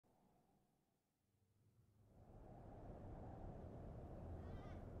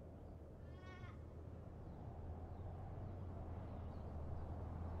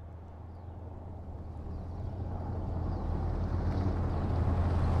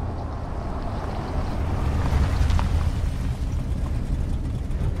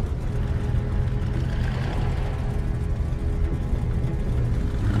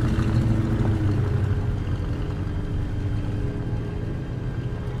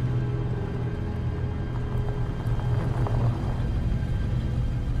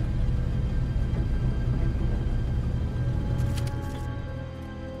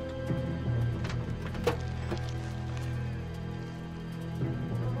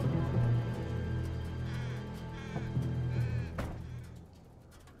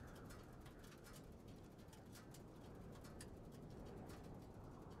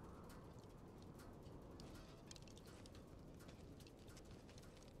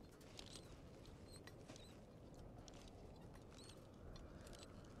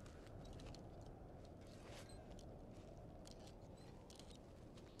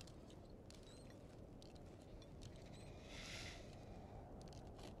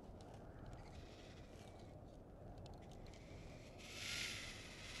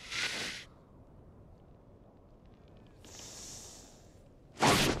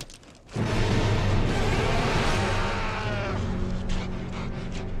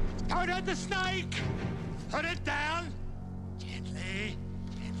Don't hurt the snake! Put it down! Gently.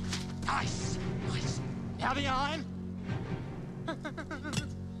 Nice. Now the iron.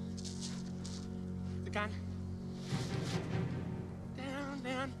 The gun.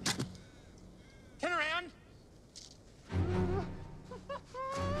 Down. Turn around.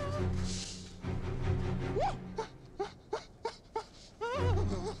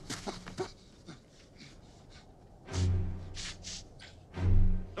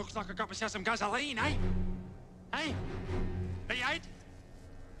 Looks like I got myself some gasoline, eh? Hey? V8?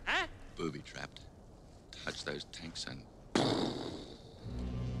 Huh? Booby trapped. Touch those tanks and...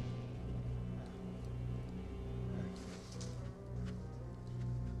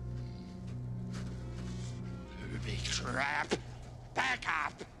 Booby trap. Back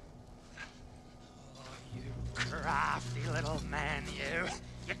up. Oh, you crafty little man, you.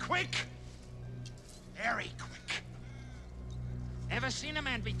 You're quick. Very quick. Never seen a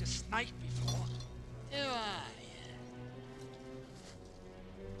man beat the snake before. Do I?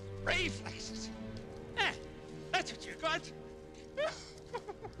 Reflexes. That's what you got.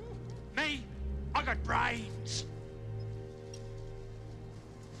 Me, I got brains.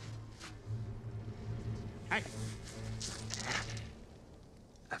 Hey.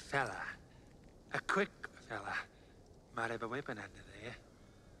 A fella, a quick fella, might have a weapon under there.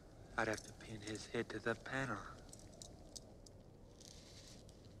 I'd have to pin his head to the panel.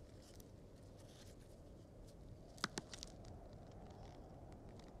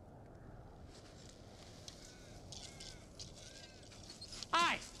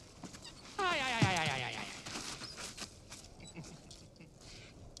 Aye.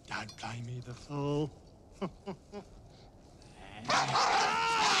 Don't play me the fool.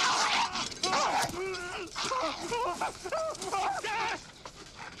 Gas!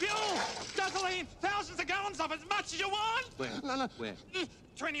 Fuel! Gasoline! Thousands of gallons of it, as much as you want! Where?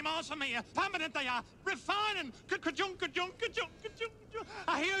 20 miles from here. Permanent they are. Refining. Ka-junk.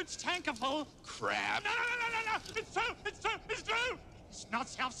 A huge tanker full. Crap. No. It's true. It's not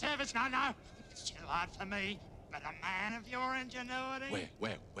self-service, no. It's too hard for me. But a man of your ingenuity...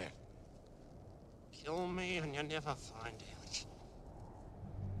 Where? Kill me and you'll never find out.